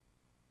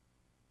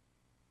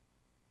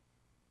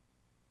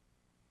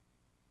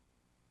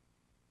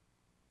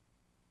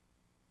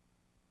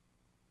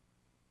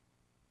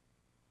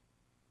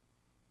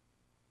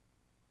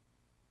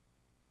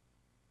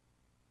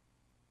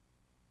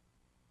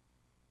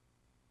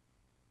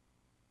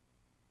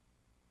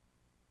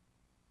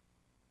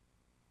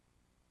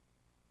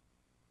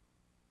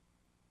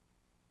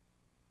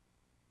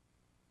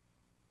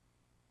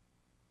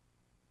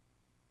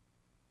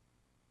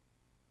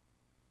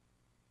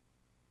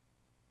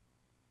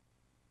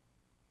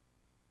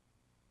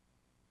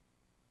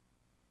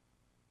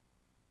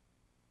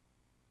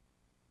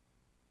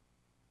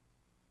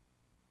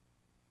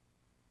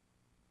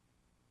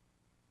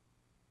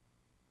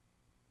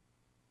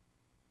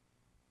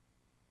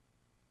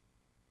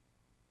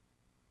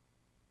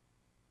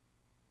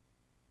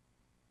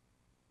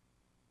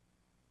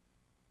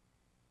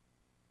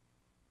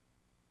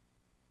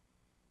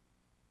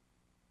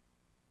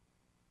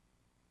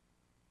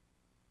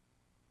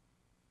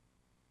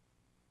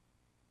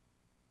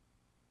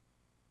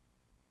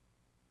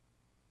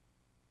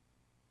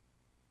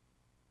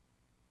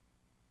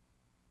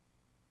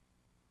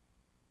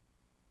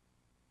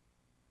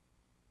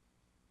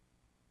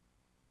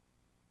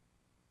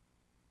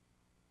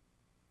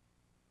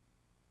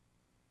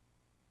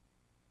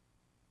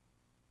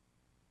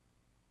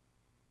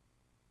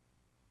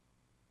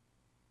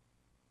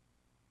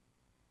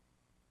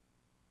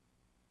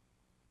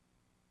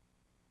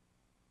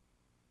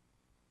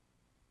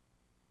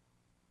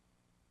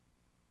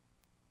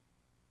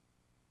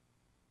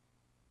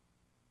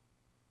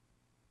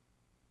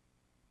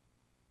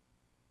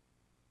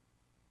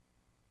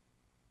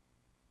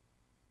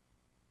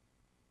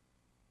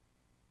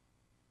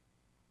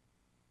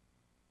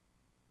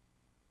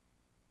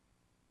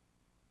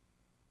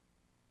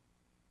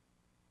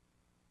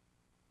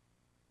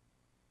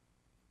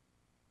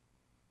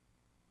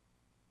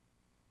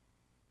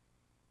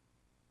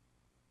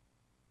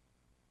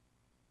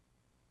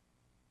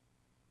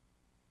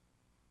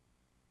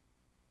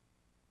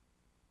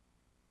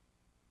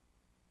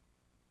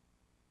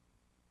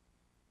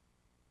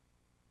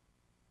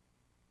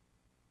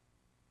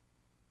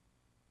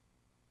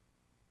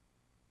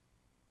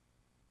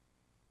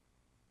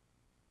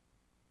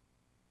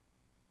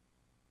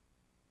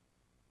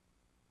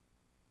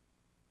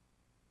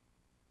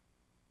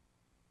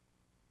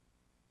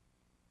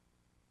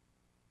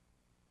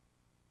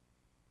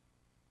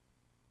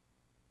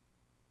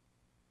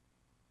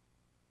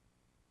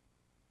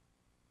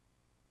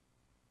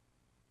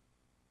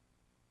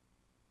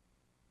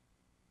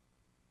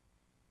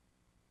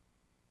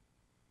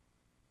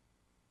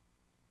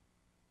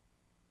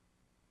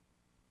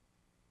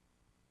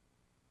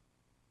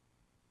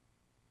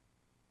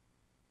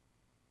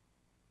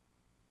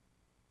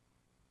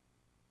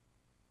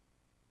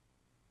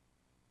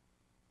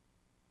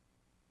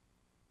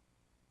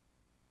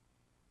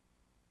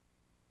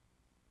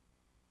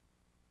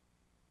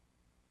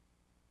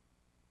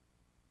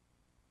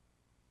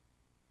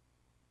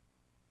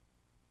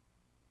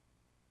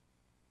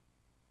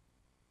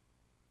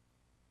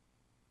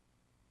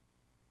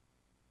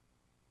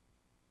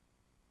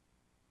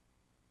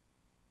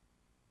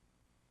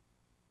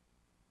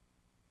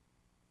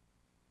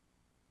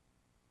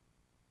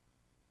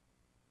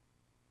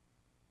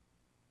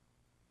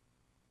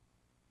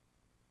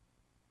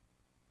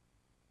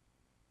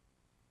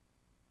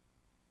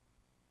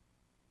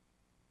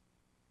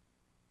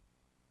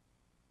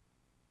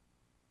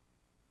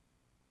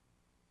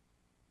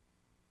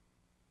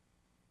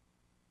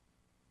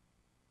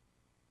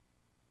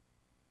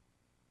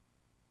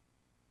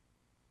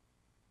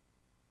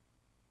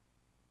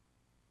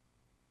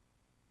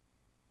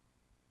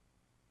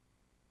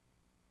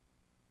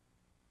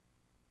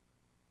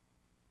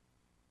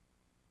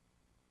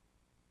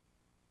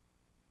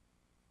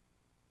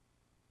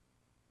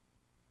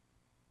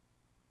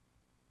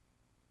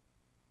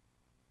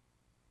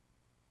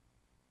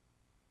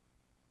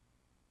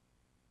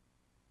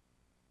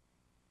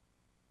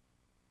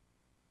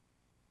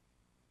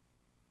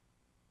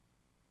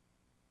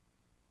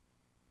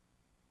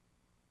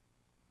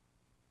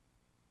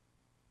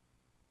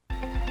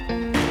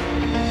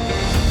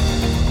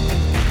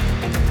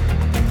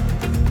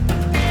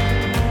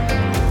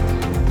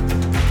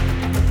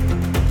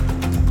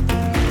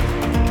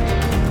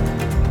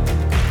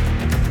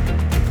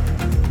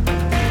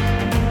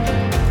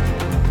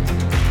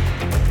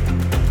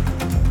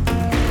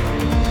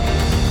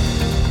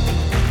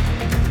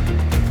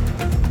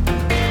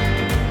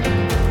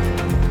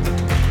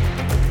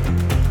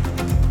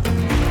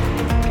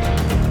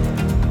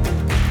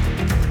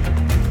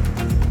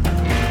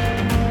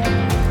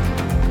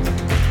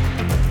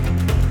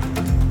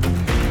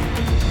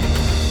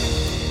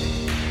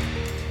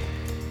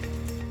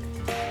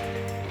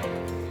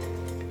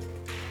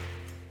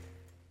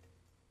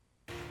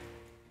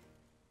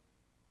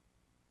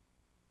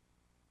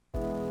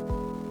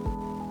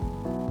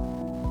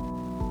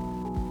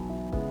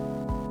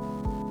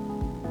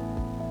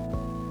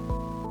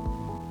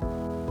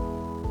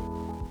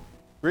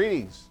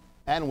Greetings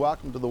and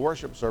welcome to the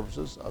worship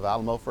services of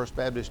Alamo First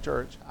Baptist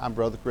Church. I'm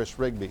Brother Chris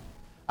Rigby.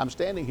 I'm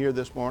standing here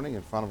this morning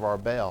in front of our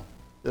bell.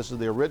 This is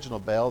the original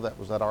bell that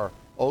was at our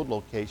old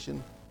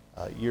location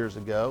years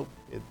ago.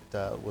 It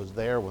was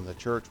there when the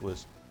church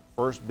was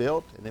first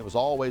built, and it was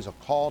always a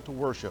call to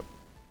worship.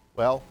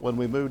 Well, when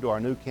we moved to our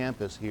new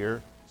campus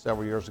here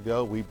several years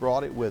ago, we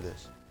brought it with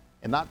us.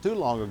 And not too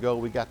long ago,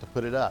 we got to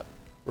put it up.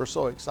 We're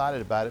so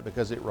excited about it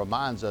because it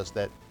reminds us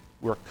that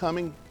we're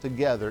coming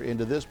together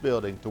into this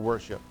building to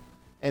worship.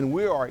 And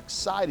we are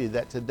excited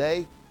that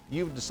today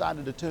you've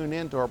decided to tune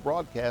in to our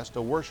broadcast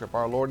to worship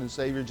our Lord and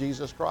Savior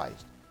Jesus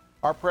Christ.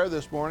 Our prayer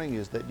this morning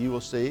is that you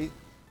will see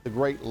the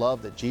great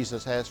love that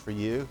Jesus has for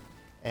you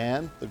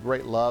and the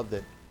great love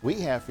that we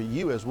have for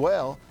you as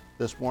well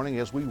this morning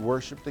as we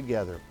worship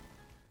together.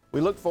 We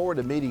look forward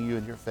to meeting you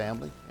and your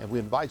family, and we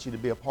invite you to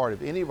be a part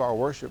of any of our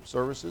worship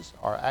services,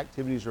 our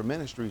activities or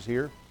ministries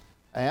here.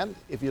 And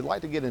if you'd like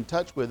to get in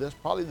touch with us,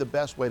 probably the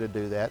best way to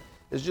do that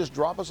is just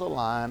drop us a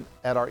line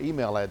at our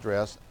email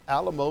address,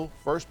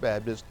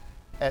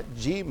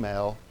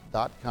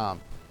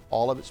 alamofirstbaptist@gmail.com.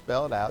 All of it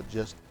spelled out,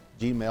 just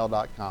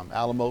gmail.com,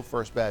 Alamo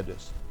First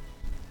Baptist.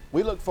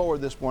 We look forward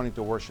this morning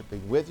to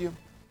worshiping with you.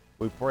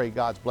 We pray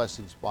God's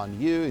blessings upon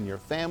you and your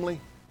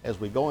family as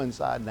we go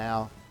inside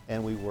now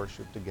and we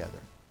worship together.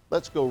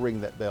 Let's go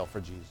ring that bell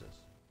for Jesus.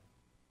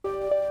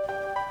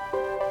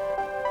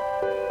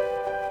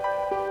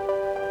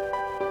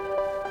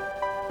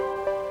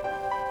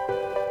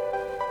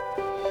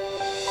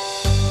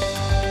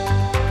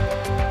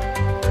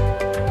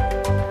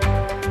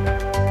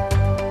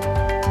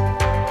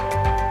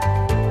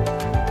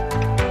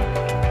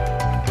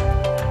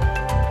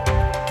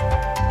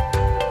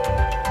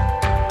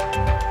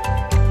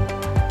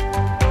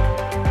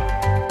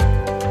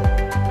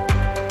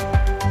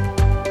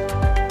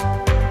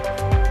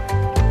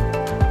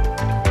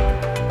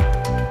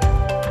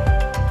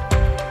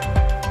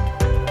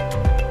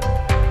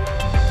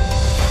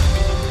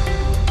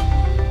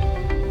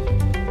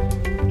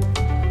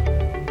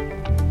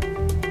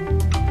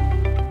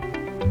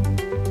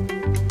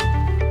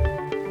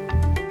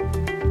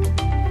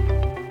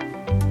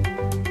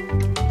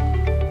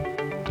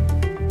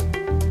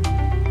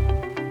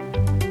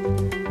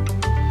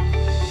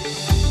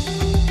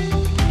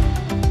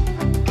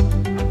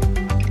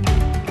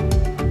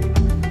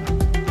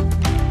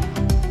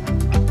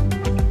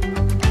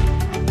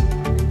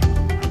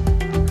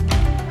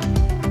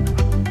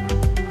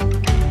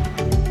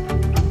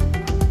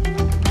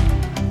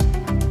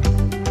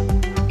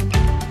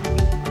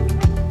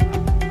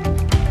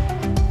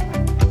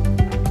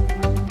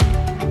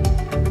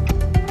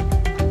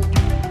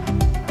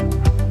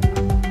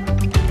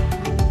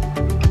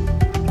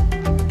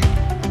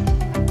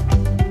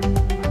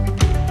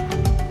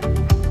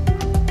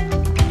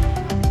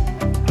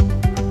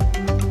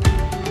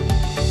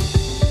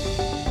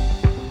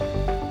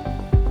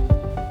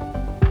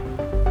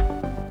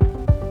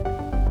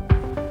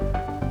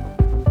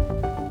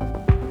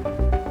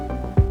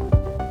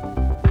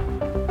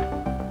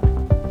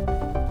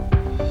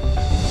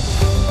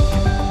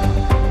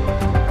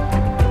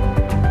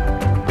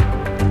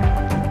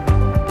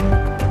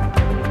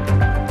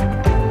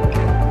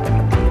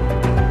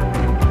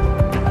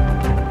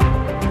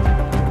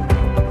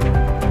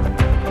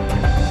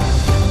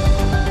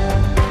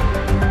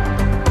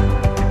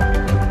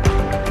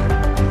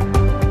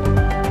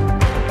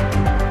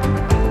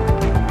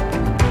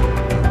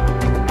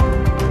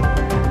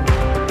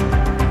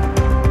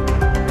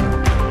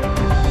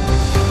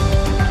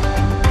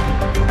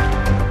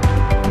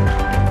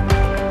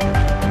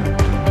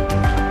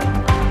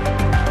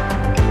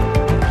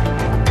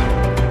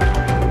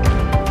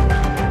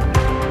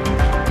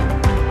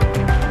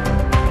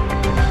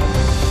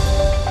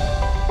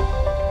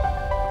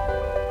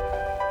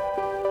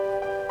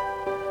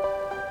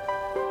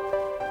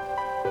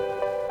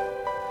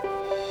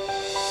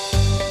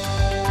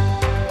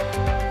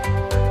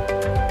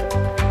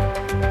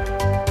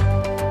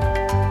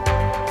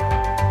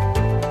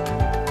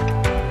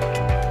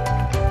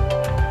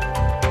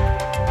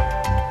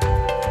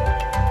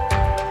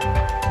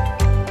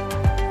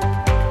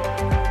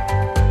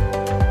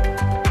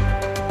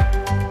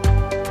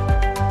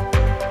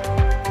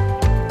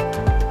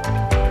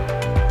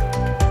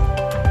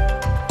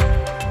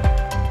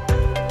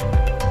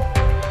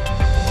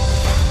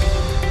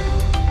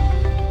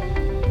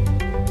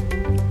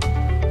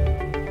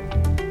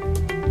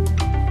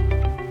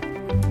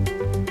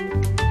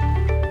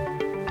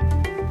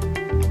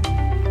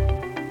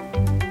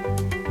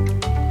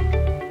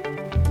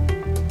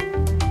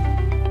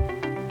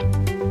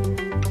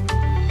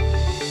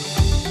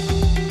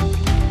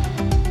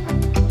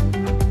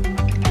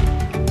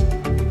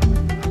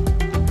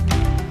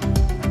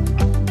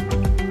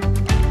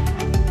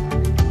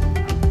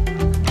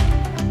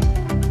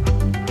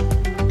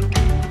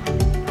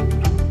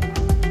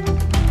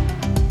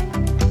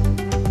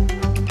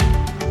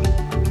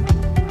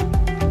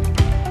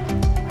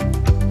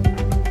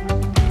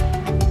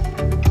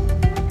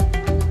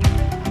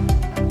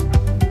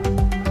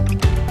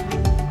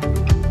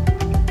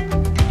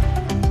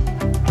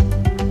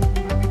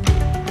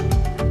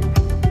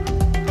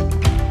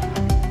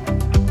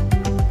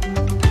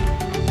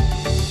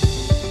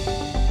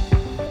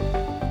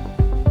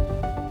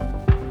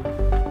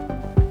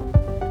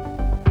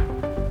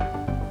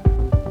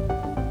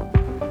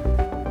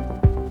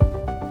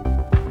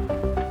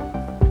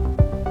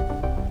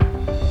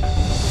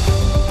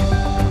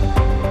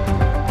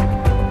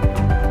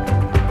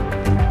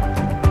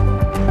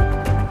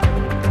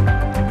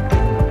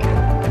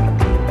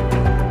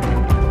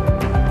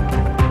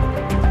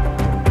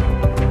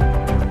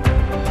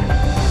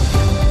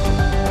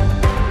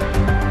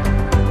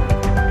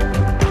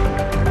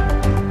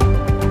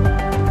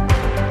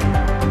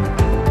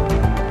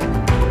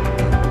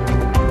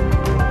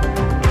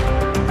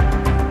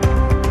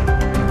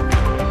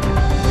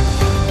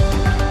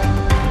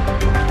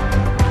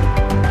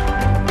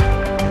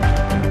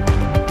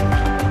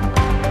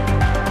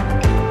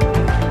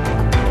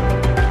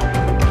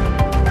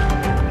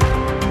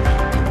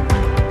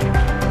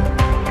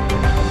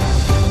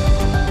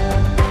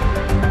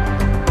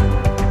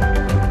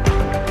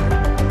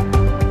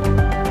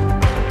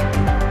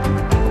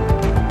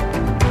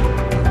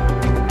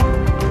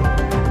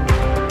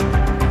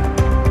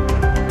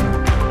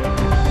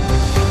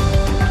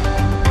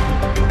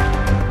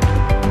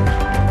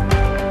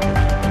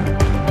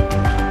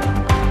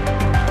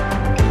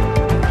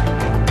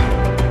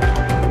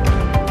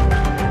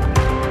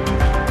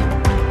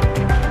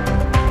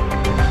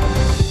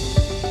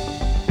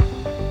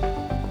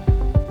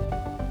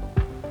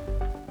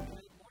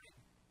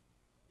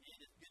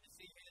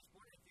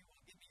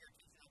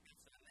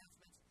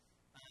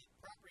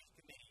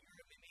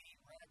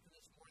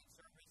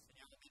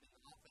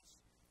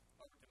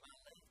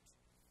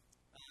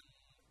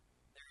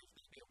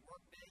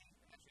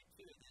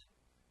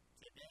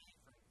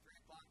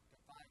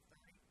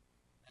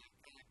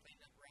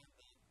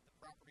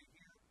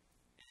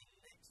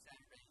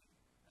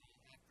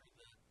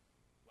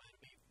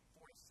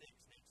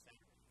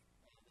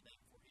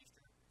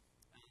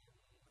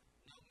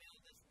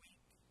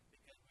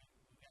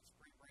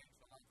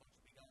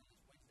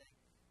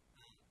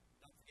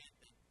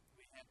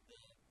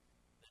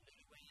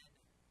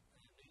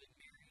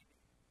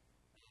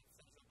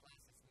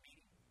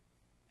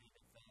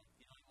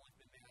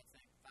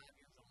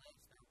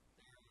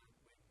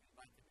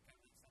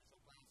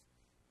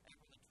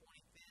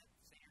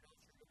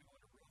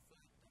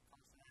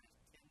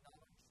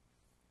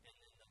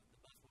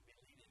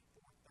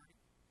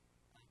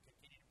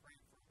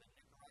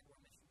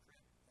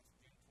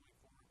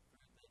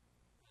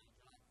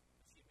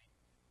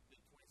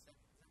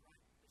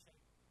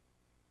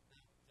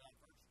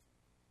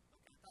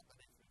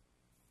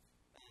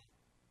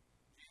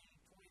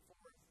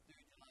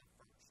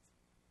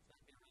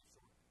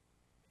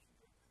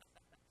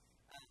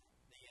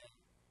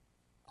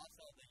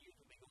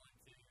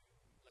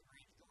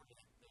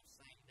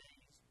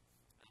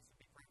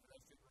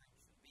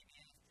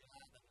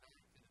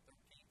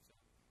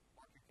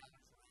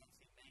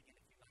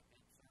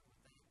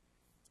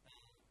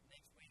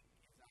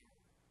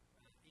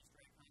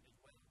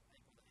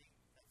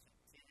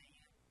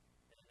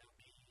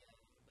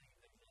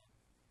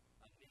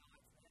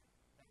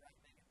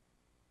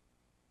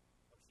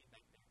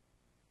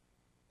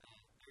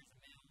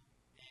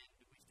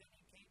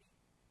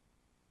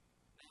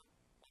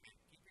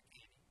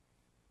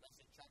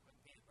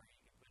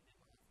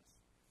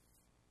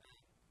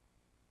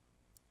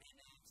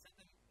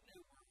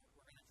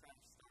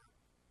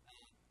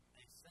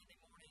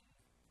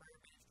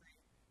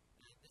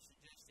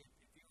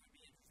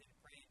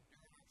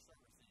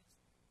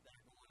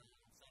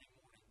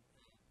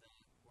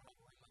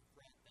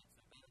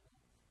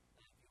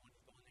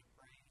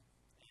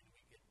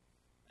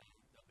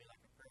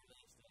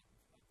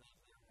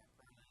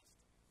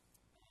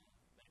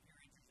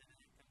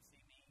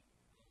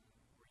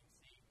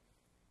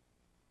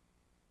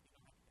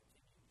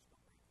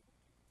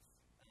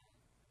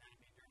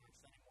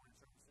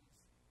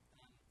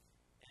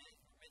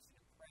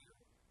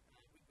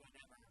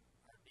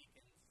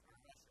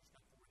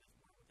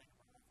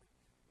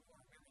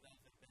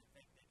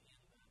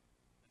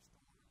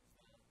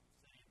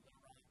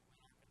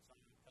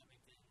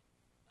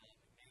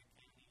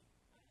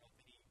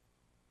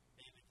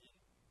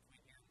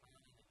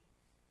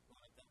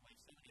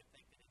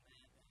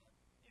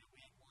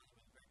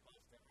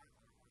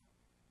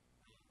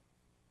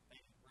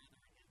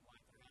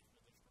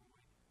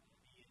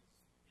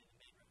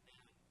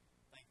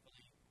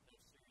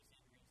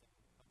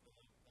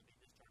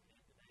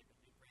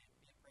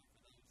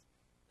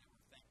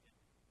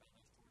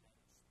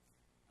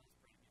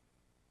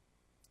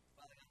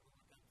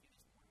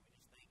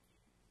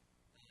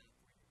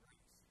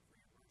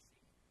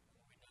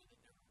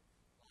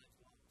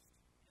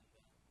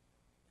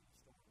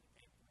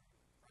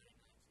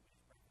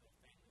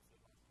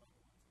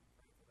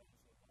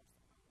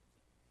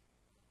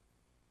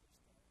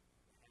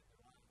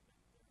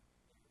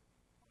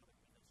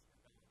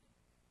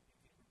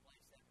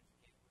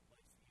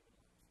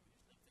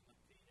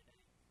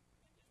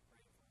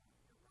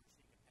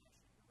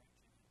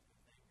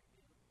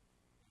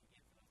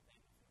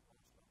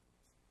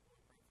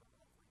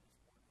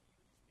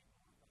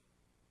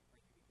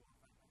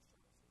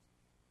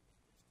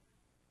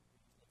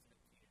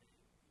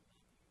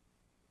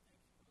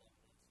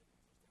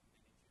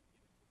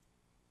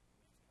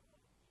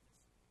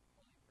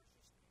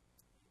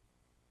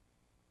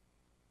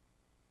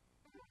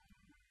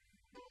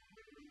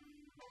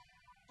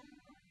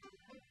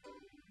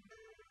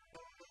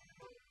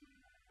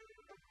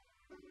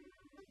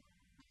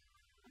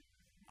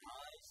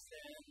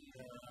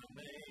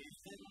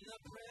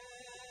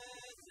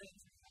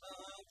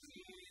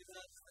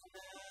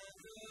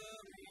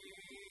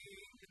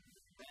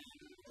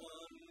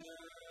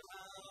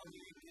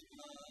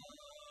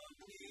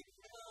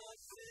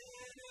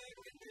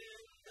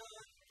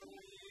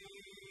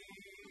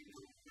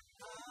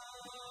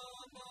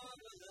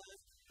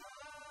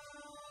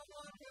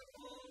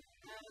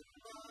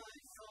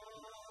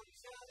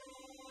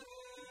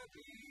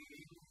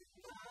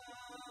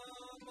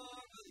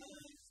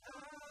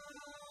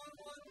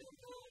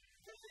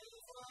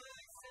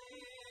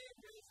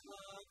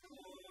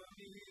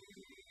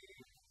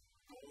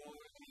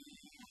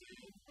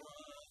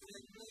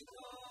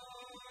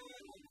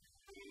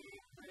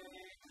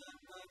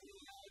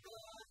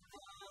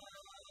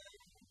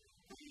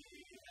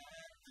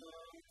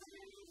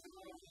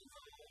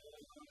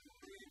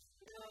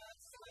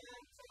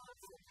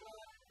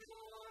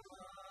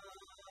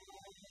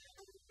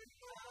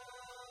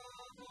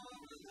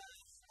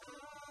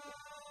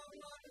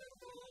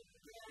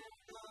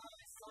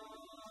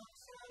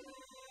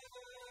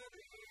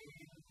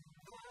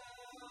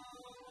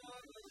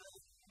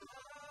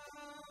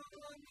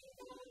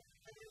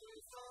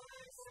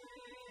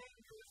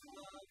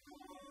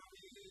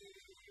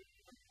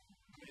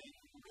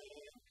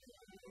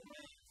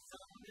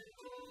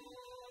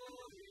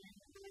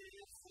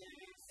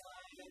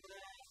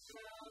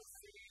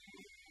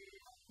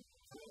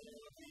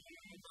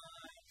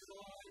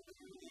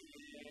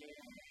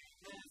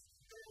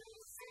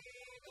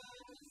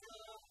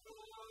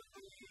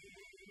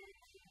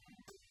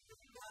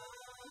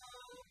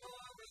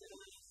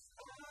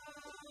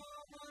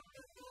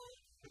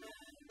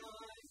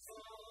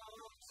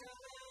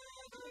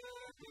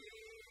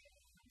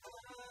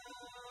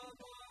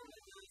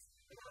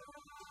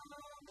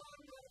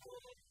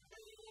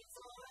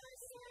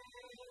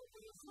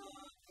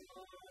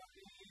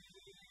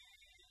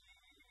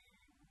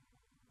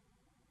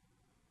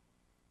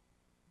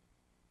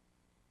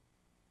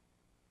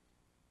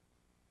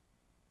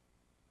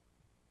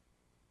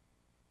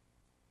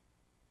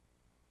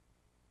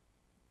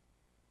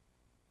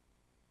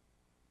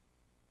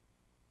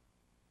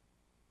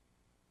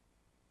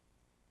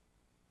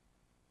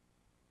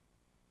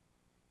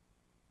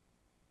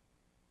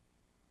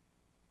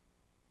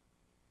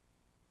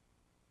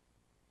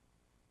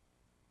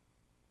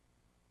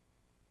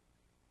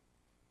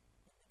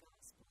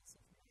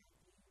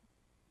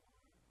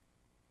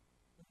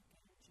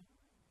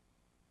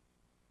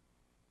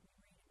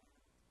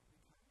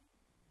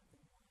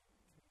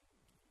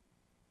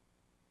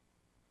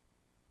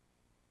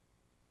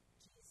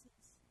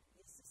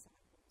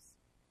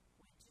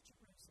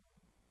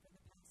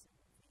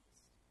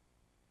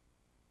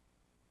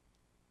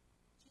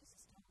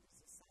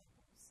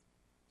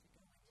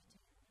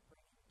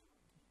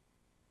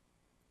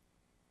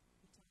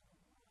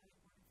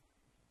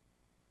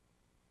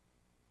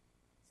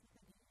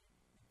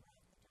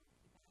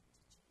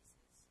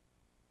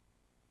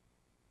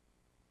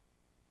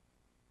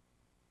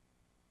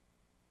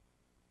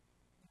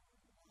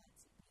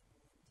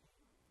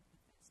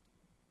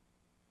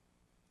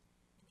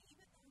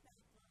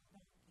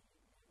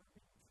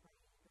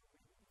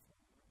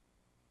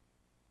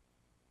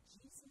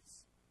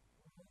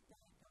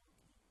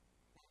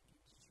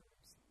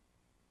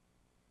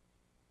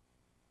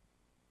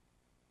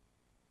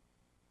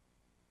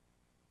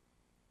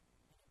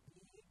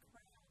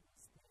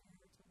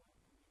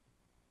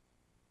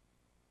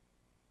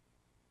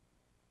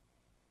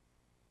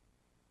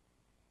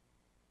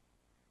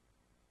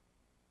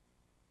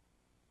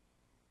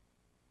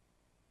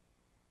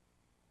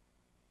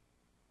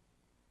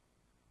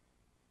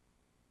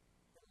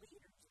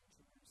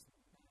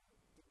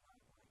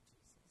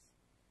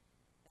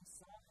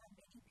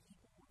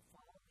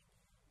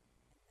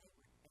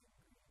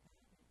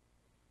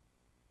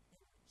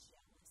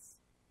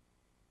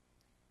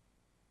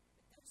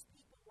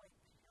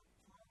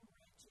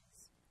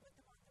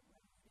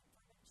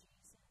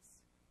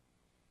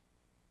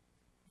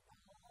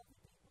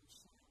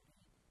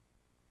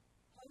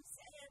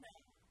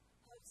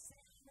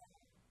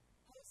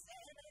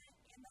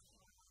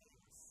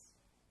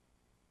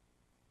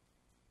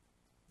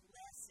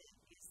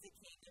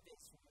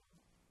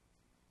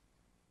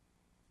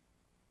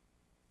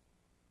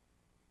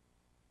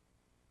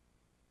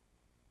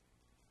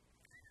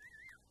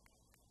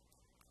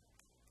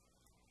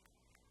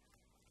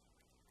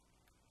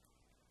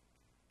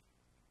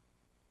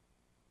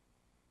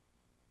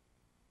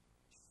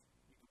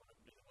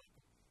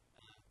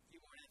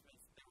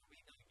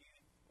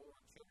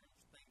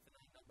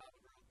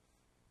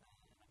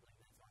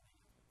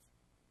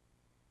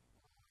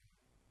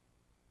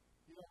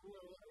 we're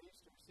in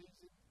Easter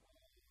season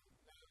now.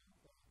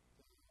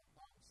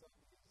 Palm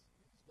Sunday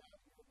is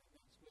down here, and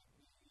next week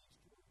being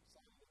Easter, we're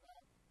excited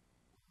about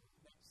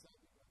next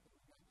Sunday. I think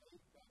we got 8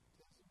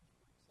 baptisms.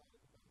 We're excited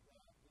about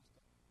that.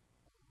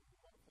 Just a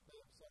wonderful day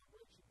of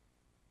celebration.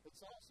 It's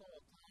also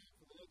a time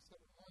for the next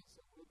couple of months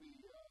that we'll be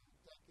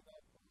taking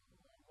up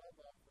our love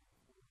offering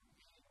for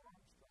Annie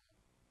Armstrong.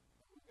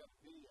 We've got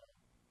a video,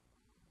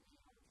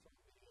 Annie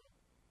Armstrong video.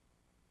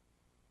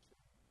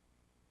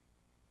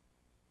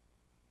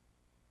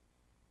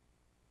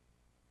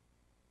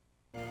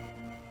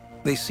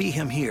 They see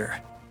him here.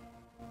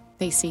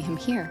 They see him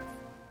here.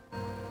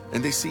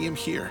 And they see him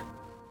here.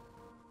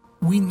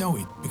 We know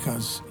it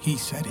because he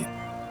said it.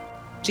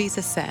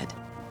 Jesus said,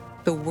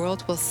 "The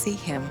world will see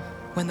him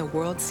when the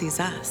world sees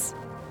us."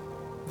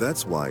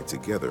 That's why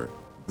together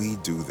we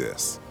do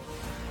this.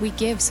 We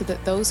give so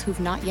that those who've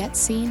not yet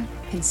seen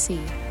can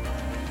see.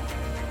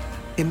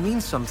 It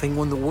means something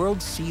when the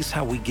world sees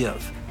how we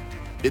give.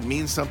 It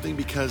means something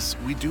because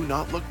we do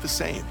not look the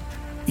same.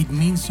 It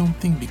means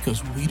something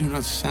because we do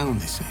not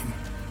sound the same.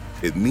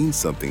 It means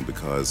something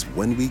because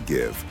when we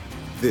give,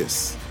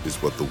 this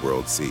is what the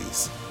world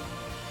sees.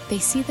 They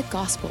see the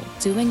gospel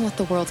doing what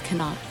the world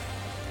cannot.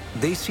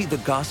 They see the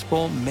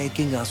gospel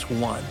making us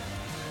one.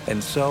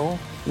 And so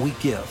we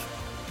give.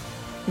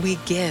 We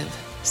give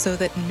so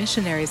that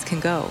missionaries can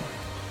go.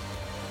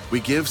 We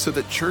give so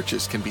that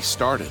churches can be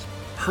started,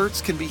 hurts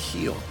can be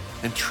healed,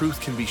 and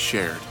truth can be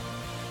shared.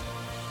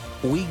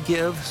 We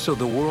give so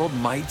the world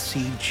might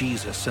see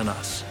Jesus in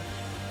us.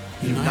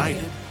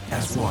 United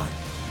as one.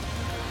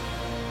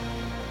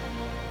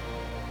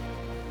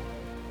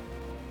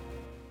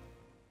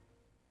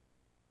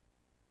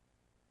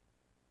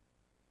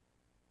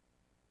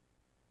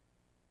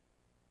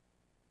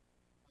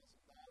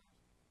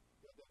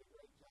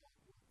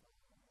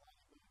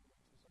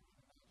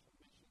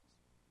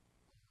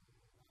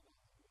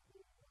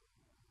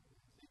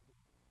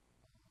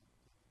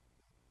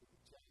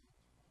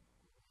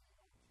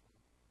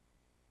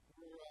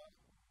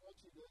 I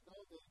want you to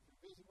know that if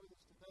you're busy with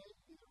us today,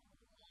 either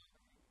online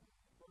or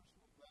in person,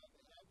 we're glad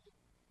to have you.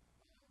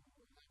 We're happy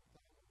to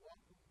have a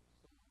welcome.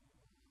 So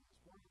this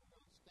morning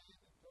we're going to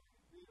stand and turn and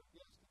greet our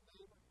guest and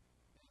neighbor.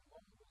 And in a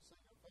moment we'll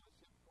sing our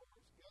fellowship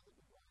chorus together.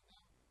 But right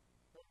now,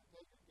 turn and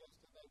take your guest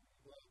and neighbor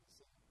you're glad to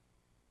see.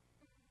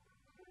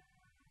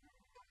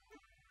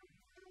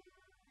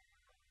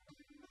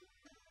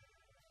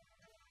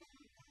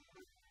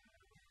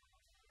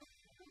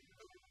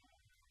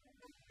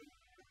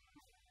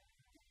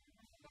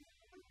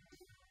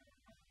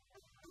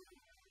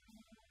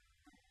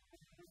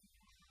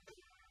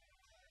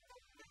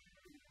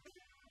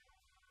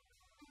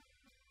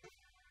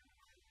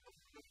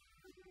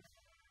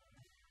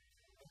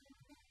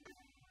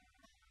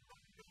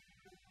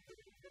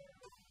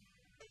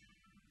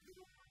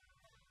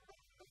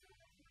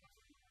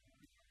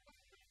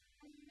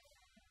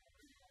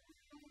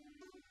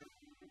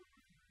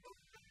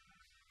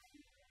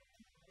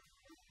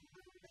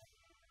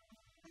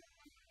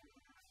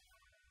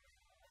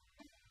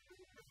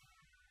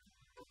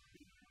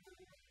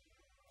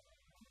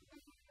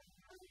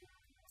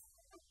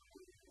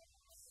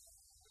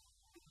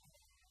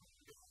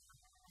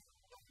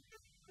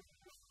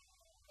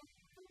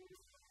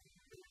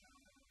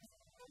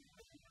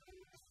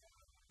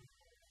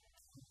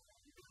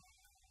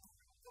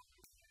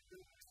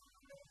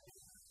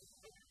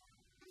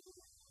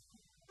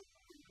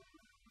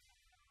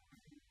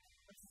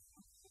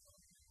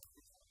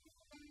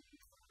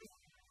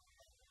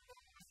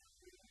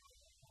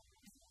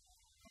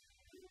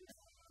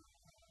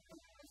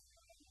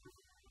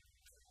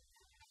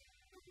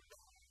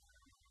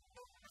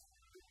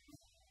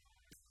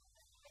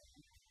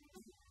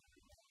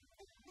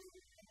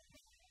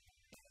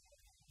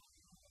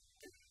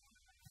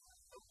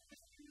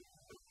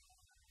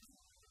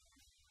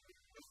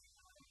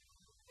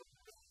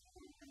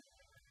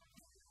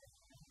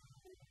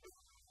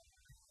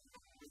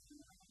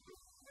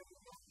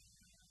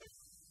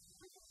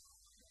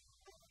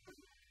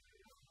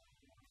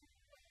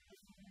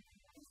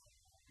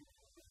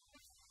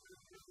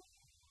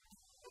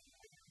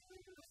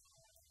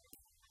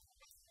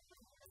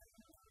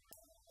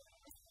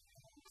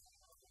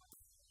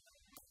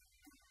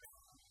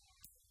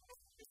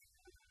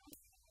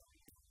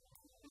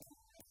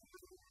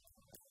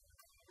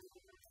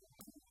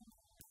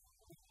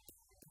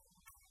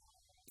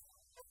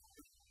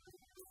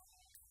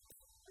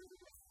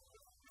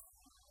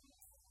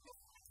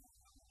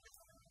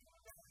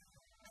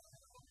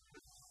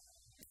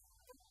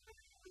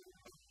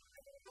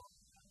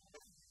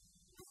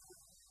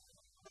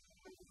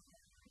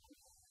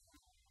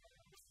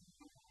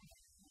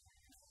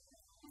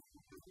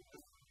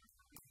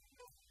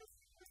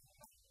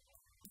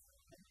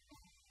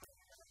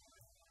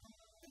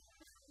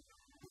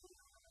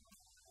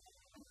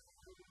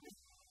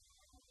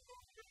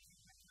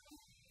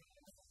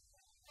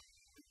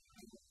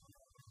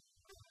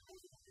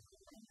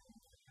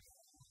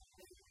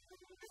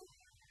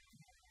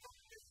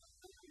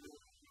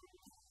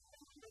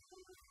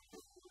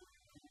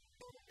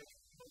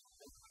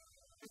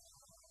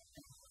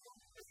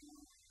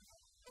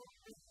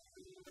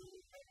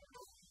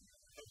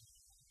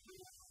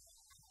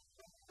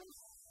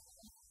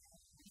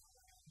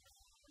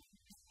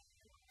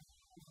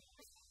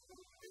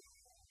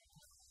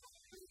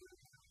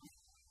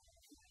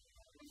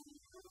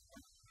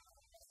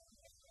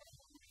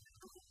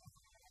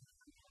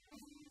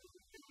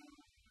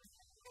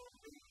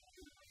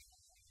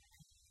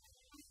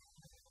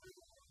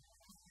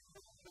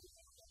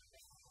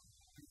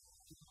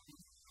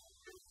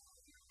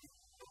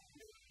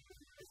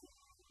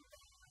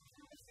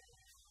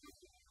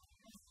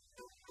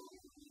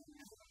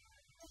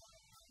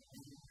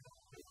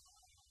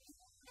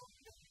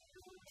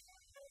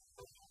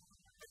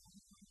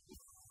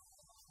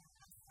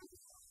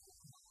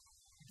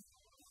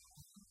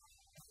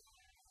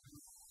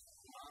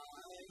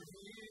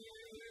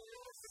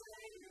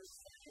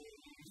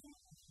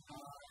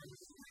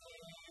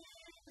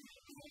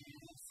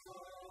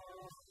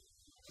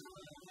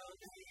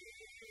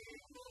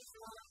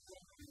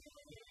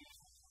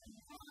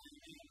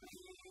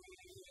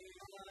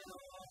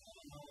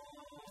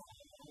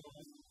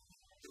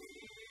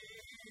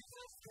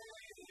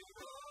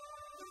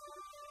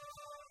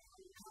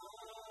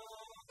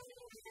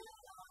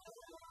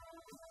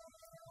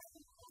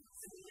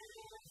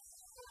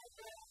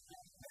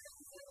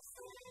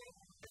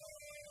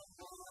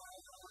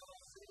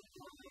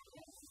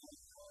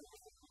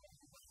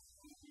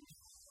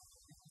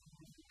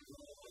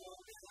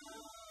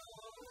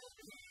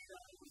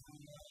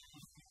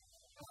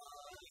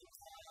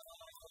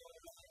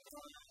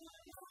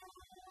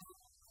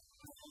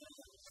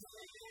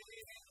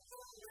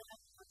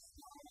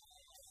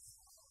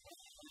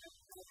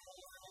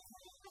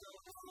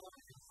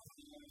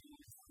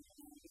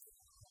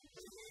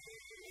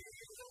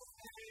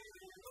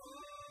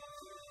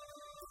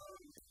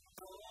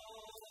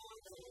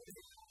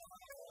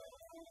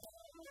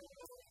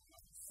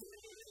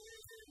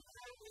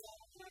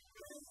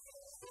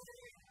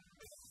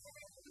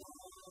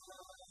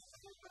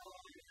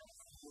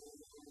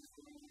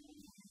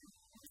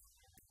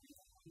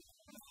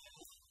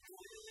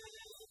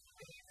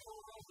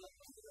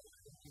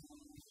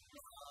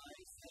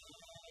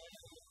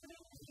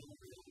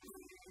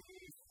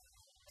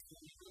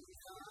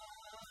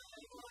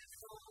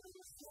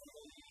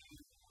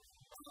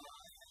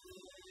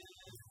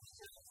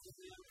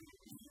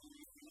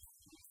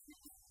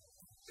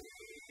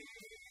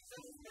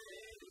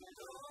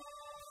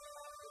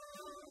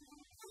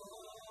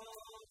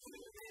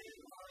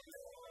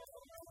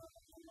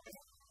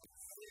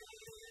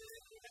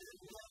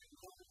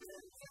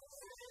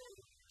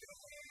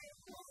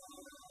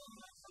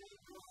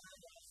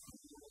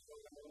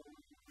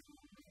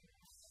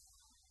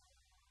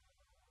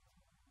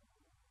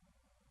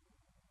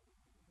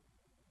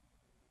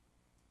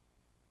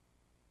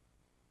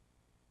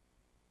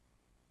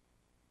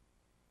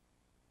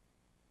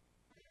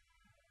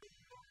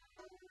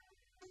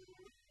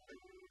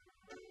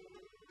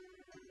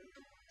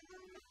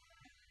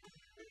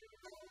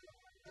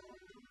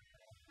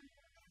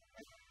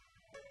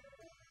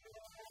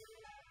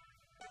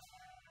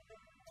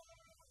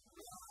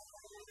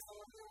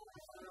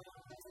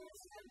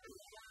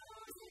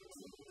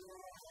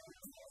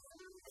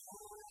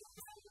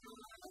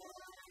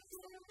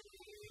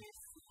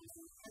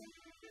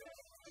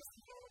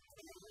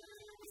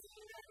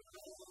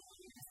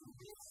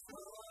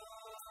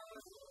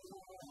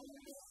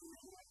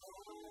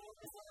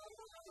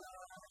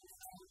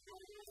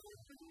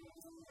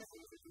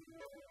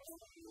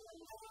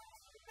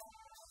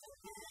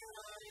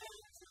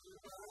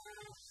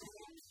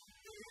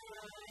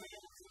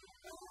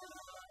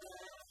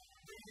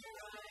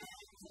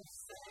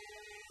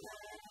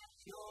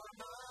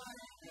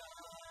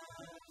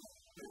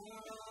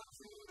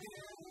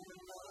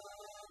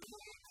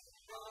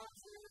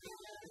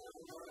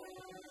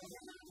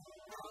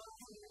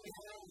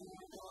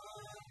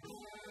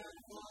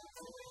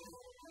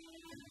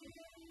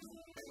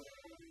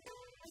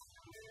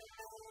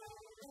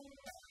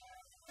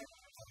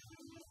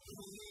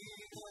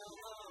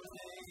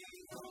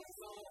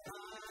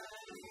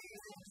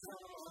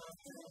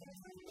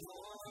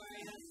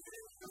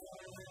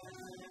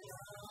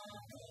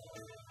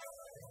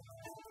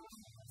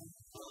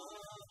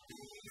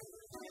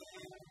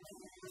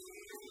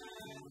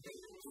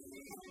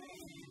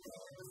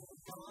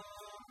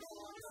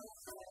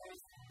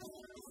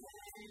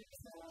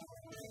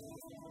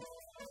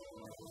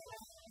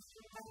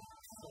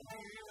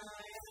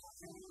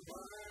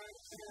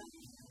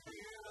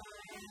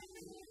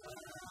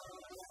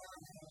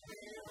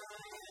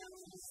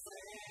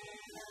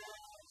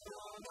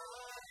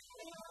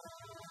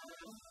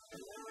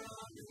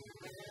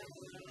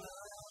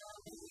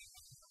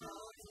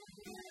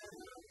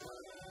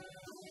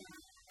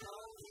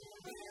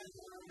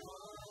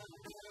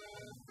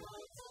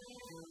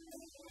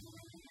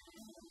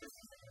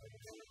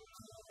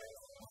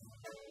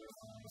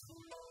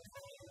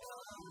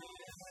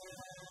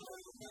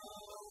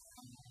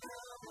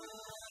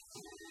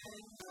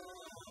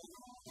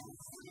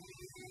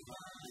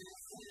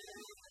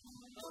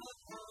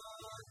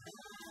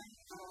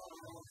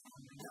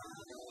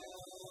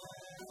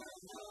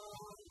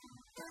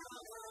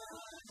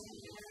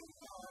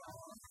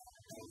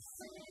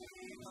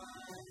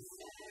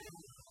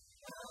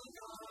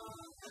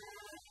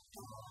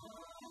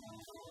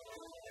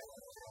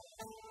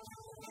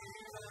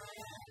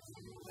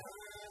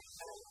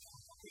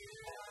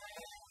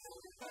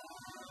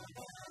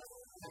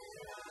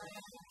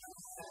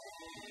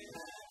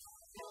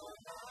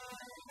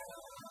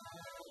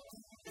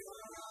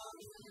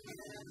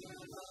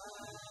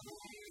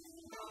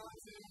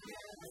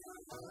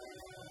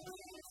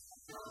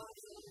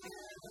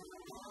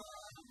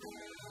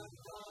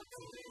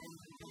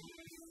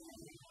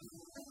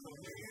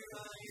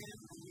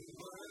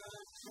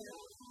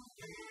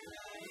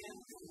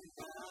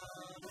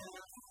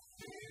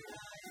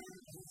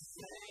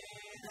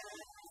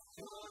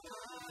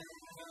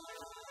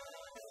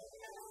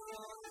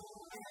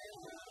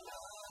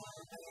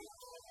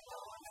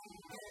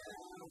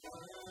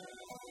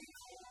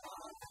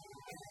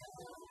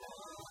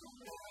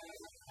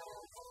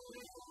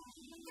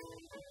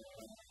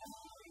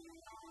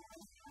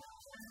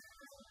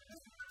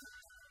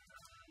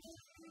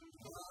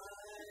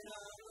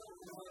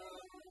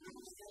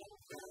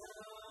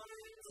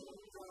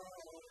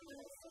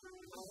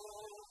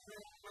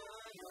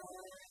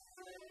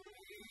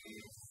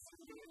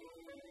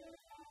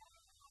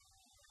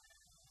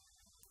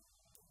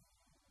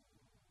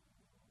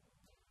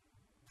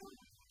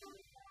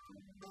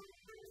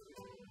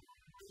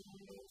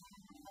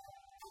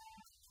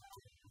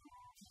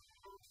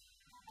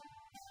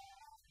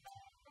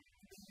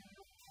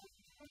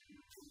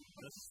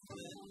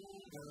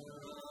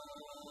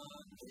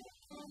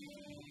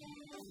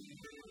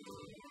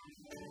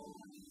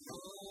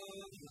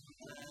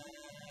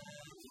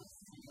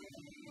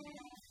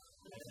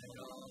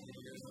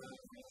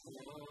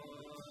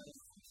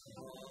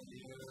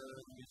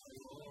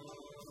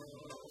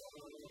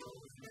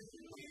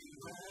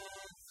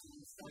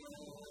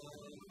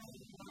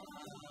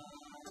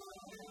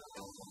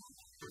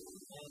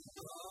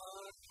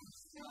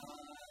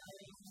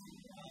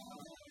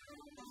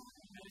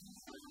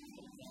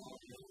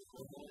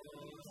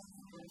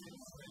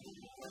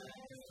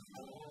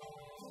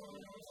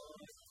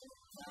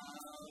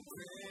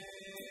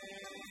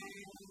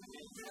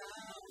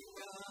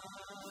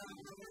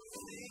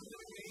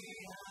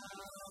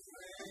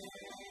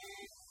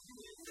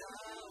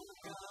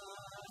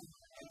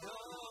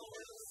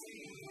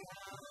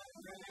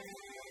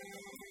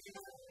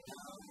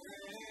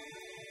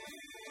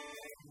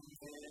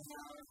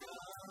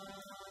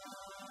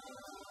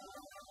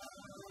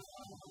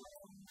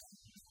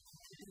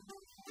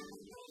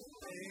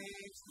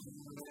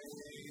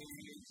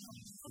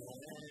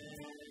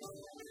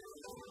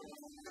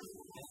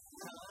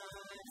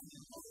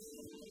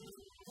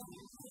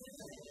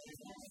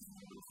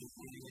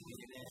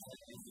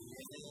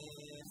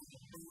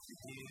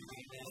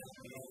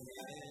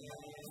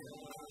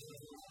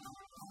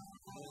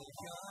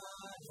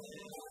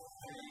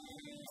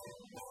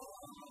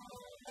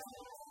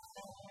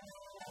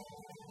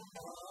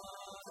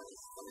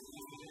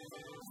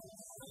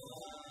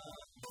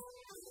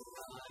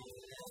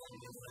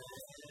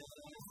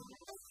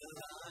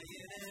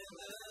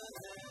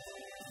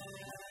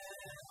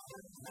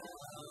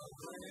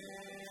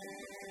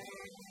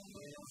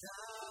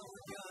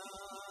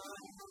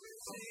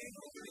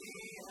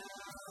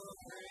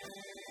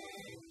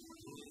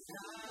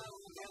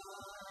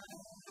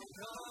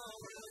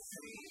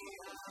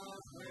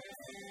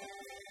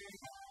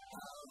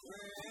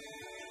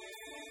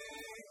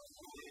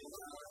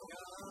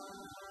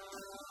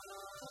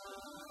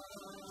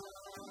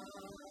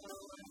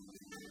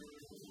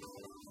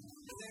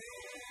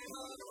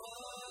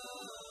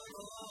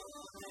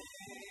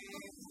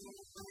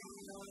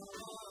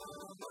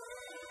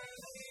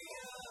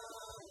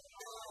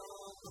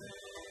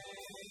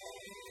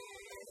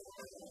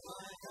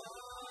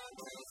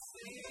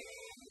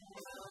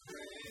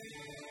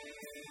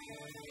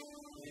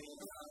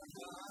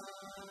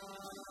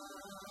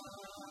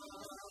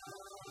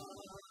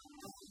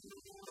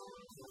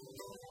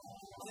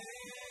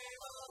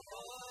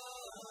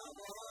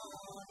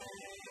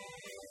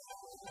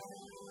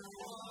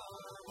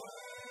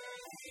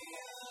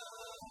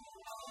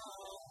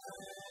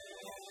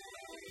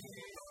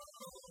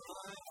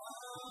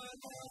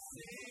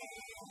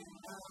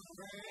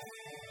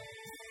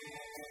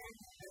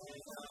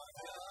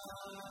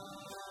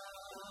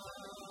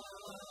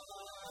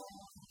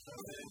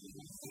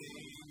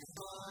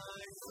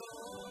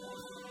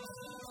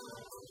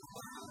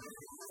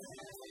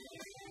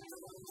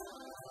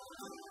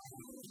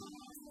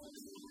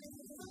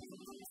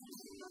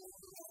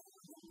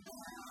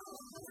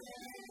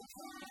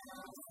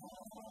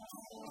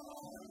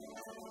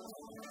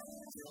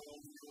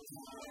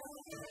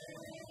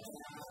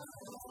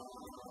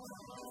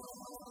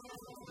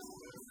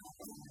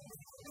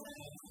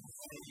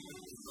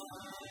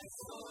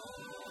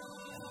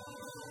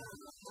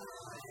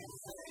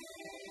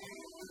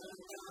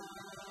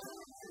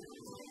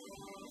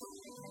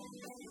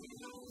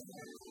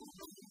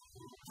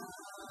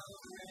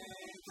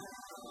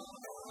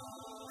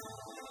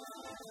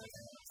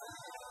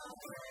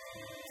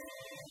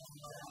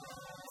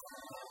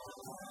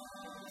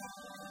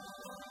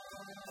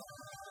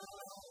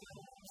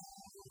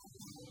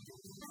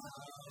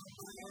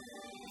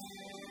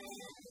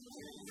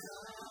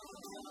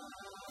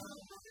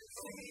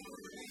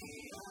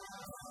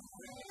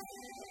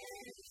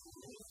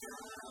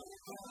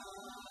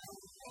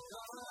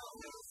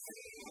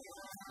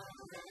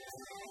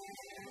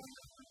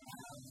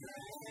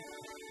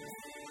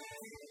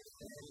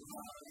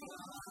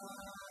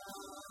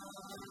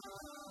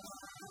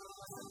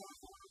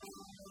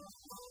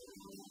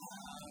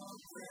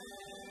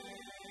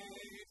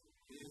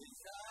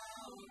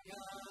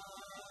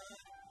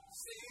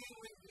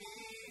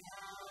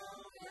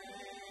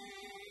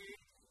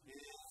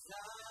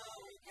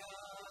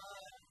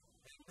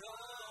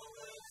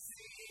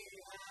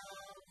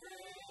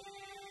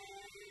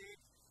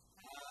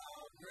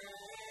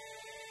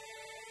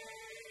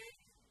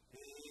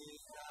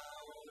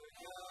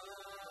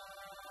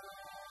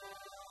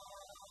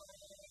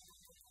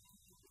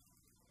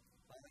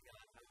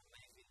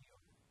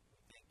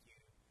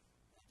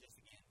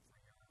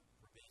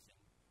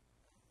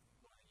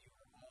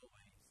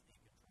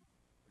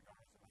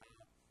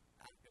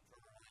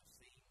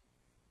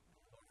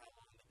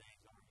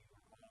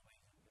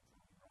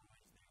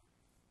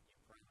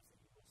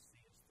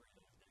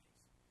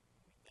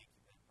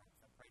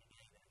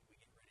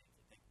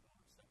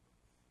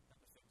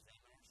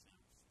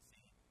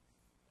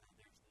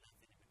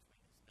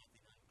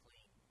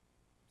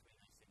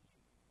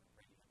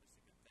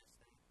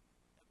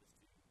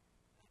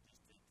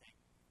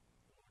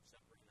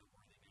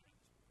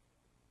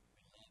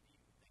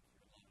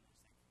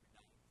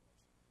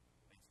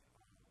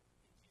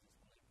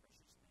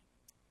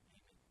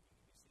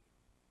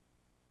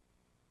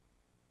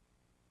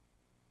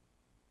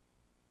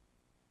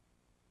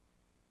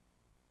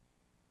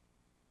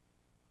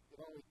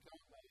 Lord, we come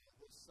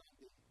this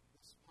Sunday,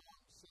 this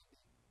Palm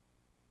Sunday,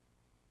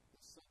 this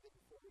Sunday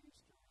before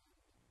Easter,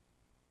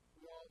 and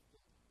we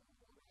often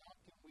wonder how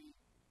can we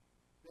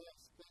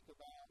best think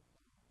about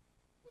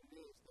what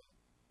it is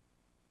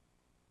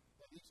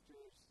that Easter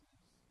is to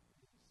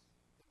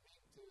mean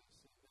to us,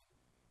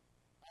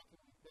 and how can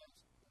we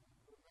best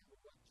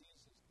remember what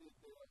Jesus did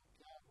there on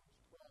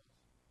Calvary's cross.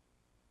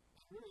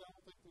 And really, I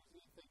don't think there's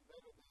anything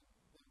better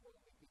than what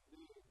we can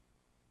do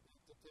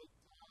than to take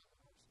time in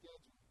our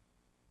schedule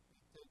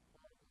and take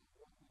part in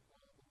what we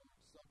call the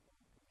Lord's Supper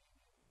and communion.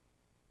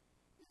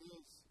 It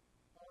is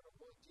part of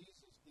what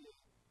Jesus did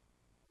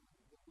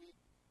the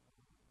week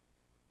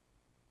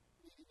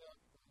leading up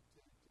to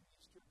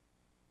Easter,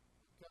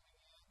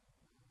 coming in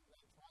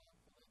that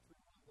triumphant entry.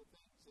 One of the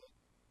things that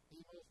he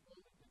most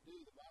wanted to do,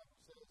 the Bible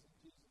says, and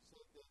Jesus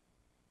said that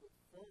with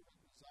fervent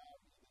desire,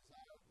 he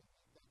desired to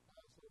eat that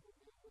Passover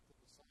meal with the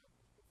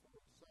disciples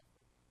before he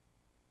suffered.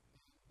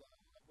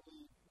 And I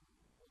believe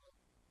what a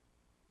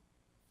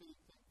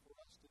fitting thing for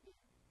us to do.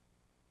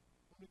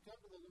 When we come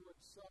to the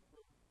Lord's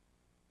Supper,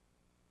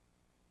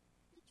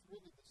 it's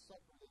really the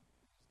supper that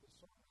is the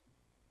sermon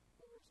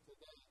for us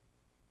today.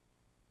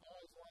 I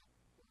always like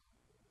the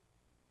moments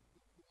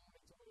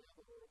when we have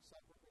the Lord's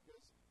Supper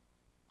because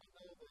I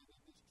know that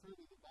it is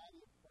truly the body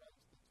of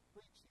Christ that's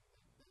preaching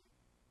that day.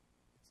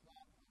 It's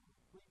not a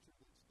preacher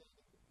that's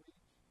standing to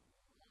preach.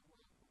 Not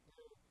well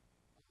prepared is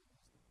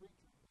the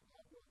preacher, but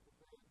not well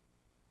prepared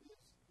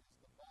is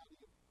the body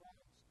of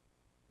Christ,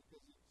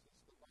 because it's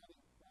the body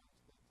of Christ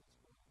that is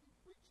going to be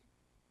preaching.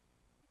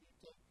 When you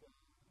take that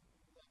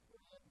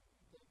bread,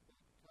 you take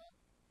that cup,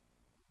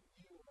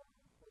 you are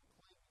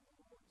proclaiming the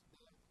Lord's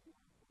death, you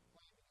are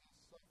proclaiming his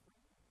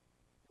suffering,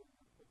 you're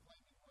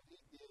proclaiming what he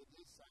did,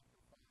 his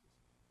sacrifice,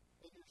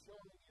 and you're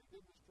showing, you're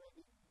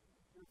demonstrating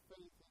your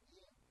faith in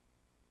him.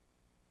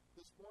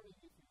 This morning,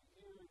 if you're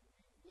here and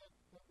you've yet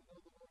to come to know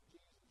the Lord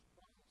Jesus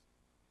Christ,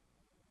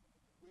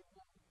 we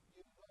want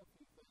you to know a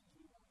few things.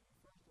 We want you,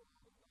 first of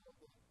all, to know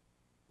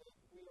that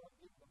we are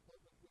giving a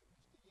public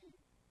witness to you.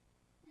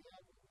 We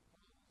have what we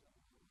call as a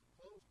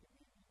closed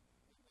communion,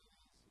 and that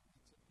is,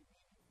 it's a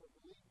communion for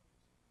believers.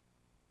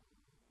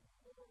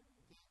 The Lord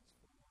intends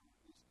for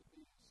this to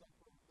be a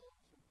supper of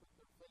those who put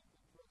their faith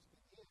and trust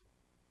in him.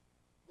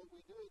 But we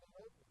do it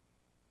open.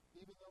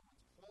 Even though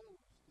it's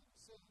closed in a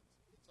sense,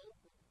 it's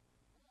open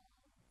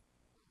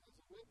as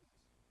a witness.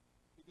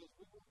 Because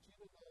we want you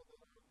to know that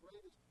our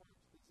greatest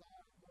heart's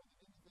desire more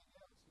than anything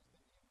else is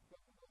that you would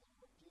come to know the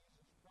Lord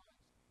Jesus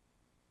Christ.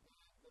 And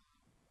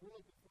we're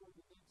looking forward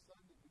to next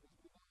Sunday because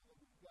we know that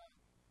we've got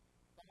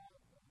 5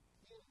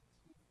 kids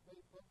who've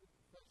made public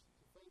professions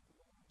of faith in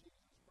the Lord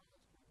Jesus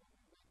Christ. We're going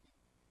to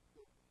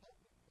be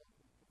making the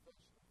public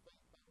profession of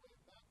faith by way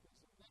of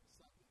baptism next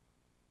Sunday.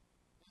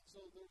 And so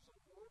there's an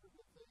order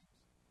to things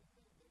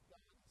that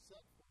God has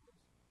set for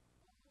us.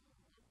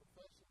 Our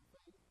profession of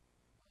faith,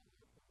 our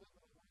commitment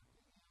of heart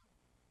to him,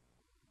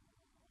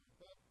 our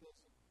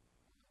baptism,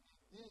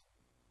 and then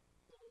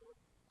the Lord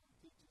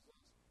teaches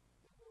us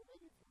that we're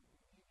ready for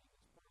communion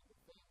as part of the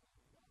family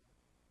of God.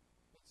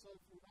 And so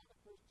if you're not a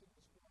Christian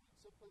this morning,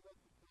 simply let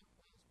the time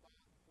pass by,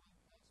 the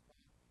flame pass by,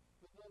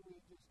 but know we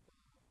just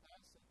pass it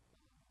as a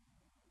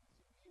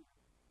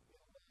year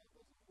and as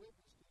a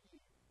witness to you.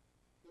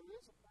 There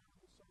is a part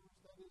of the service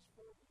that is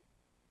for you.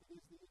 It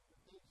is the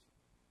invitation.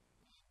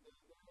 And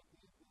there at the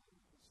end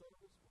of the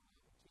service, we'll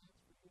have a chance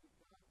for you to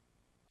come.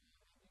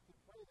 And you can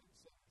pray that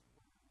sinner's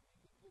prayer. And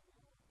you can give your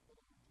heart to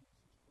the Lord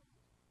Jesus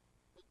Christ.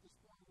 But this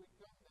morning we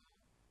come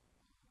now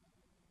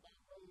by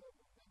way of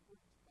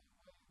remembrance, by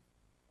way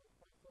of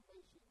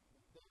proclamation of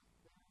the death,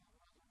 burial,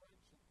 and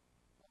resurrection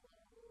of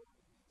our Lord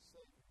and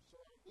Savior. So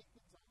our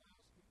deacons, I'll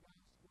ask you guys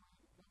to go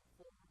ahead and come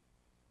forward.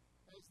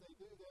 As they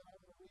do that, I'm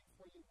going to read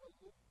for you what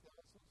Luke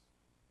tells us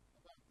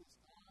about this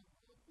time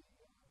of the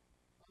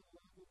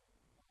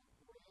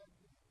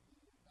unleavened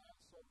bread, the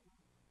Passover.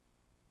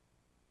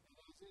 And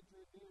as it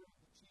drew near,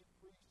 the chief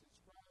priests and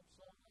scribes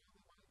saw how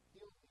they might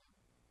kill him,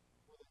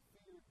 for they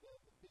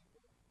feared the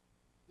people.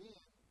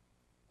 Then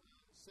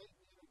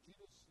Satan entered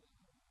Judas,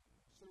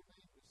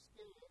 surnamed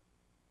Iscariot,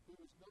 who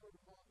was numbered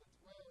among the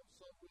 12.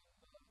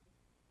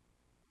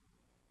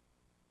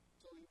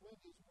 So he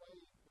went his way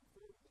and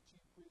conferred with the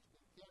chief priests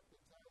and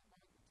captains how he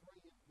might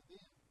betray him to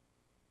them.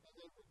 And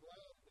they were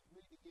glad and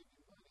agreed to give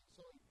him money.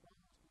 So he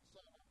promised and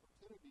sought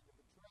opportunity to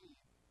betray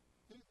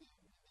him to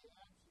them in the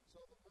absence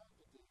of the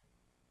multitude.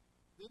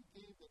 Then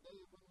came the day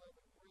of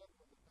unleavened bread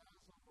when the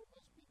Passover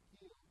must be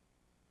killed.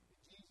 And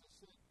Jesus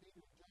sent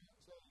Peter and John,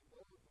 saying,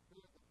 Go and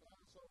prepare the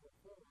Passover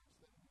for us,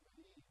 that we may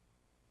eat.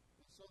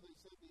 And so they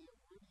said to him,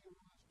 Where do you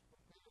want us to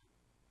prepare?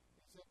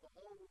 He said,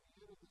 Behold, when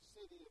you enter the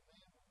city, a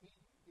man will meet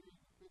you carrying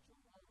a pitcher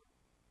of water.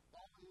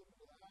 Follow him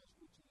to the house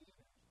which he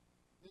enters.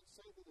 Then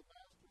say to the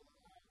master of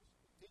the house,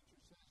 The teacher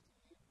says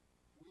to you,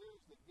 Where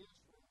is the guest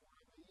room where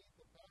I may eat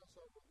the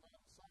Passover with my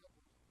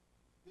disciples?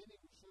 Then he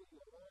will show you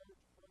a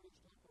large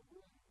furnished upper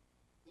room.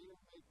 There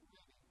make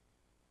ready.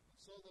 And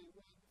so they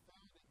went and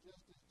found it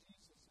just as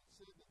Jesus had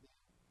said to them,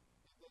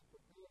 and they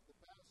prepared the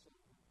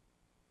Passover.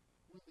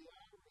 When the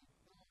hour had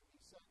come, he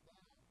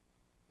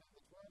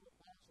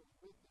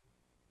with him.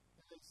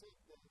 And he said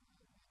to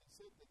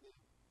them,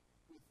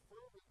 with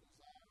fervent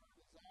desire, I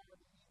desire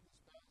to eat this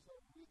Passover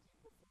with you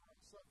before I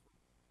suffer.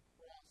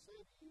 For I say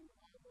to you,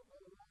 I will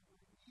no longer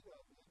eat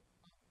of it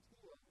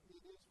until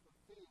it is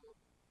fulfilled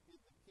in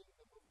the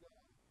kingdom of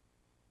God.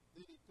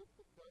 Then he took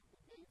the cup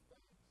and gave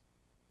thanks.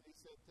 And he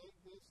said, take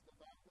this,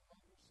 divide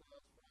among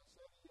yourselves, for I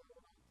say to you, I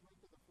will not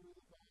drink of the fruit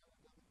of the vine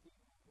until the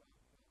kingdom of God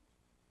comes.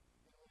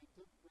 And when he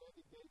took bread,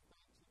 he gave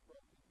thanks, he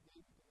broke it, and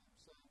gave it to them,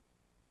 saying,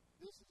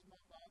 this is my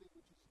body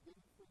which is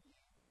given for you.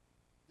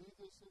 Do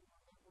this in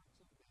remembrance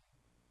of me.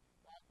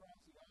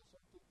 Likewise, he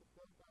also took the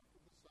cup after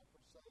the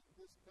supper, saying,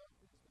 this cup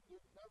is the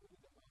new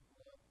covenant in my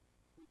blood,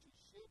 which is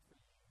shed for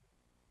you.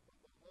 But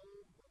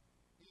behold, the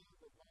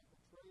hand of my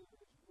betrayer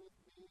is with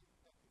me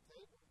at the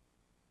table.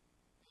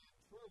 And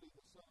truly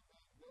the Son of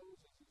Man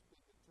goes as has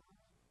been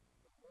determined,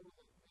 but woe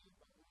to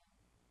that man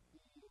by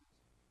whom he is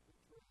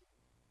betrayed.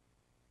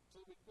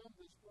 So we come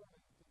this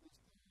morning to this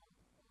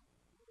time of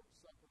Lord's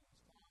Supper,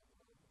 this time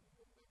of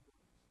remembrance.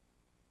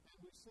 And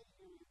we see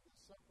here in this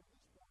supper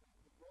this morning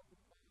the broken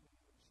body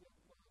and the shed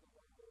blood of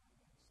our Lord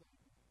and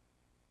Savior.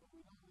 But we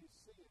not only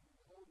see it, we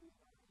hold it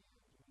in our hands,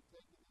 and we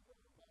take it into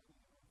our body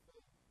and our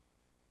faith.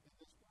 And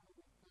this morning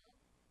we come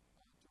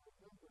to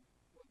remember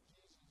what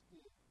Jesus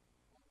did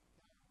on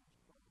Calvary's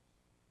cross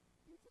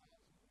 2,000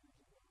 years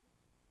ago for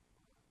us.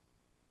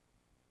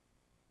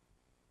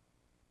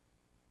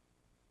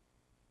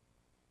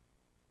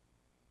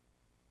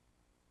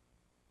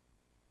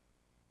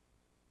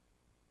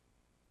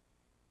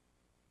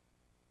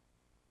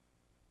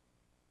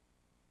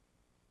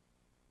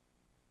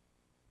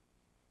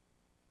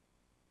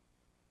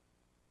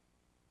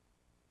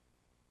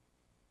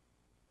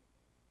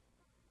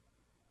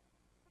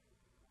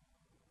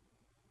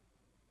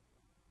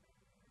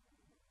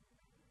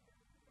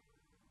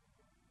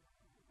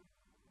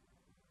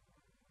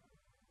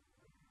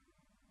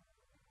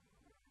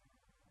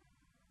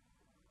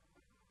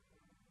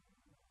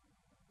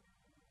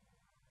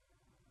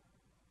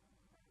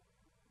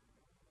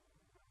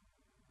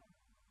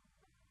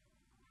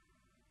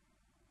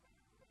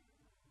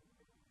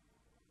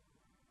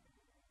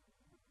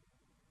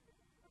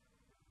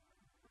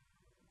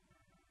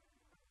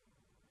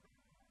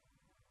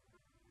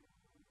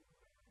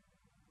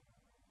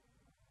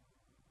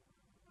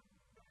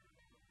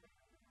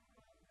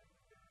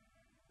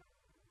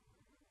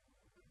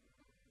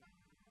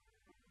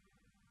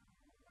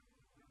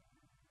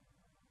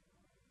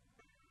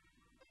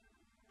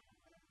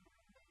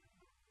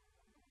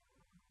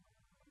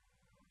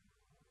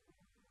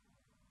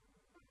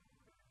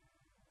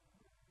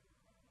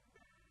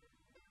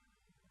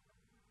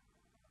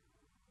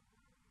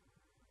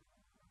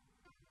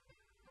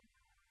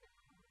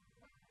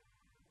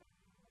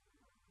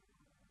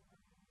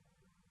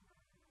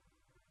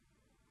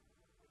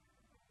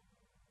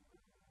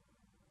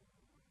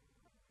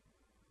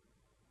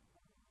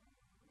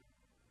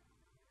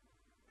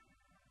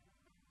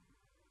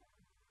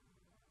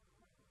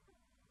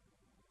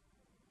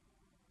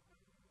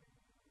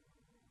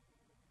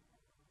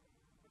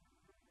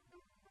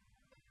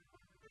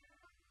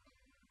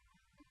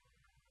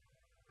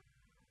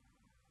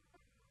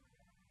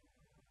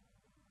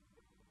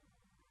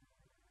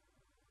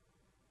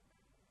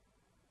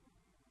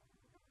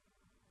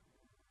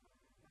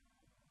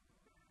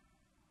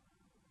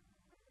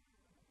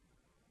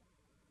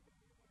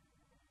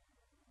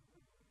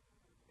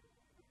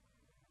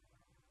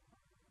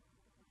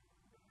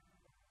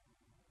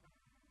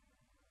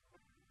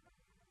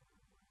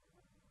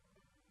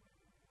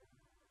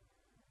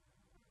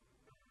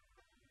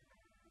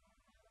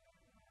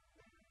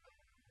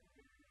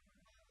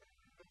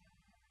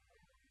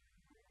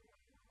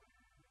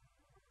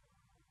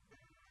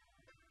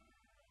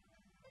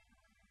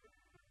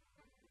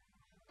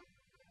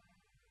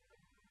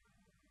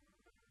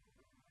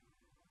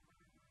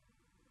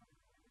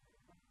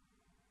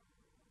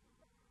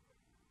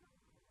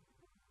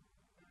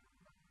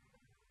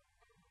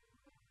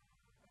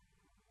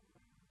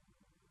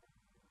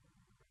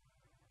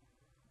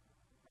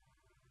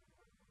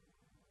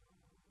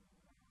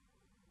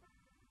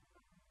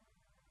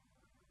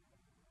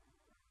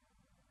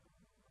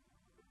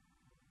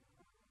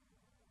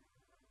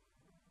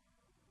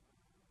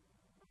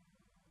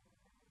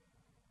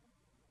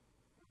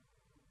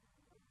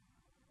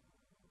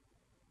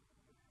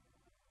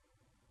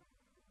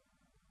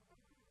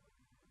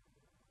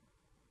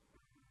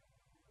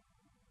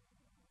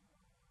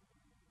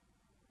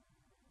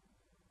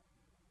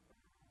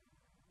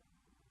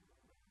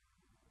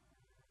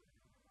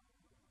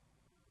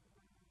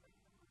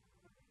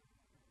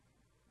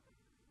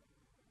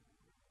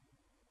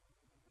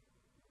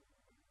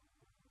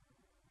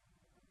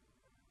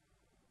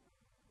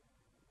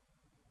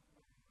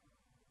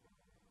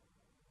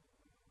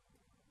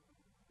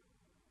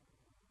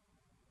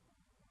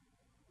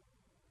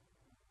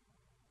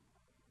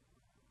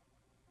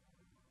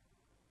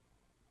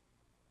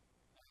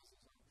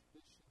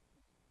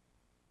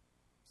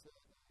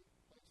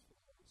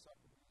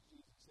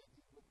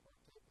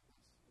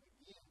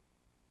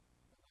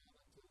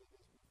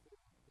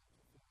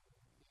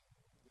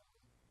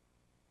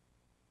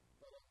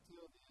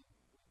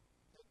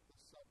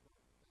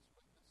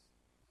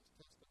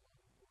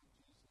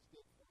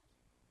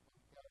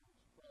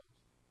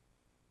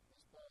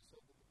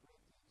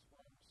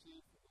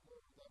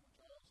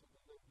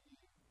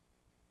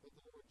 But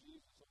the Lord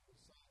Jesus, on the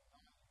same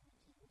night in which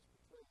he was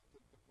betrayed,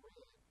 took the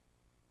bread,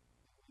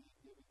 and when he had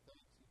given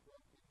thanks, he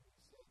broke it, and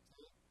he said,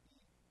 "Take,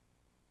 eat.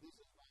 This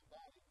is my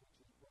body, which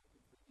is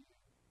broken for you.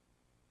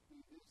 Do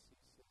this," he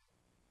said,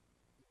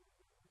 "in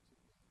remembrance of me."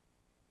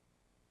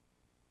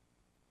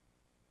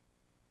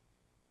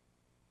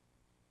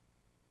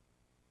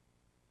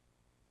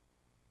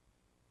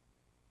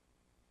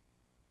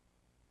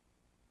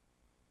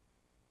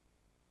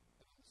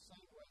 And in the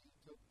same way, he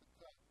took the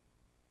cup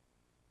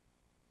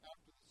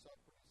after the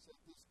supper, and he said,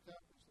 "This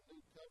cup is the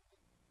new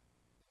covenant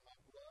in my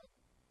blood.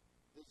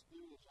 This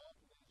do as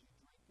often as you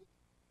drink it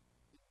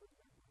in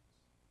remembrance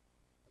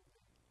of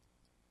me."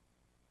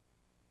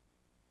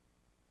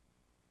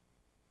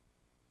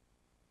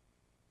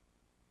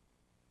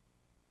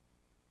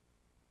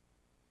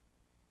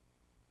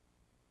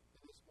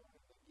 And this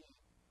morning again,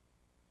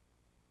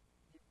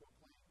 you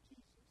proclaim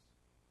Jesus to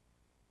your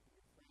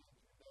friends,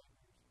 your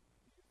neighbors,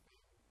 to your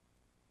family.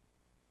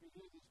 If you're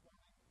here this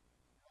morning,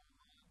 you're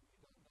online, you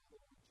don't know the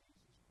Lord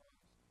Jesus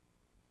Christ.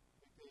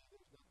 Let me tell you,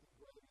 there's nothing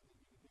greater than you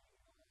can do in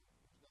your life.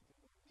 There's nothing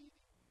more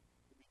needing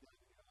to be done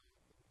in your life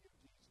than to give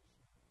Jesus your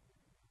heart and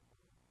ask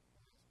him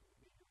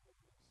to be your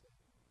Lord and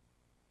Savior.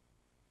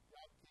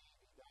 God came,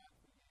 he died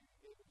for you, he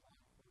gave his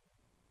life for you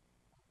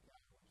on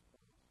Calvary's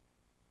cross.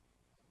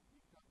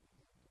 You come to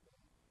him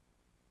today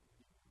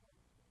and give your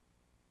heart to him.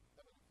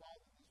 Heavenly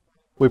Father, this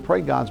morning We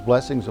pray God's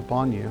blessings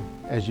upon you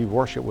as you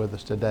worship with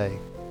us today.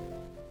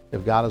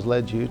 If God has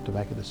led you to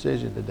make a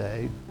decision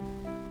today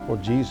for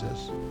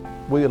Jesus,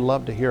 we would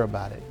love to hear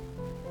about it.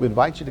 We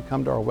invite you to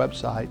come to our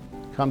website,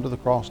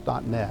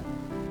 cometothecross.net.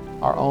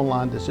 Our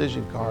online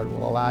decision card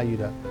will allow you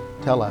to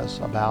tell us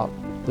about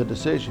the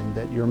decision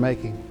that you're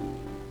making.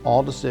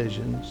 All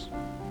decisions,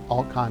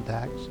 all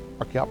contacts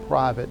are kept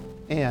private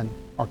and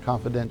are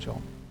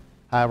confidential.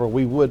 However,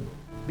 we would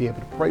be able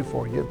to pray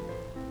for you,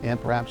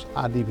 and perhaps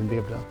I'd even be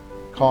able to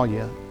call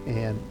you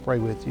and pray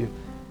with you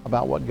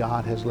about what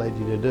God has led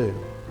you to do,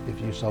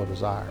 if you so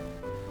desire.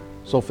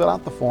 So fill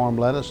out the form,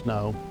 let us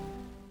know,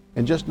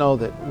 and just know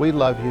that we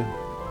love you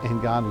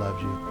and God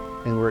loves you,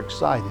 and we're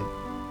excited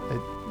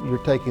that you're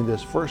taking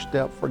this first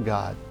step for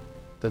God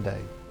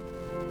today.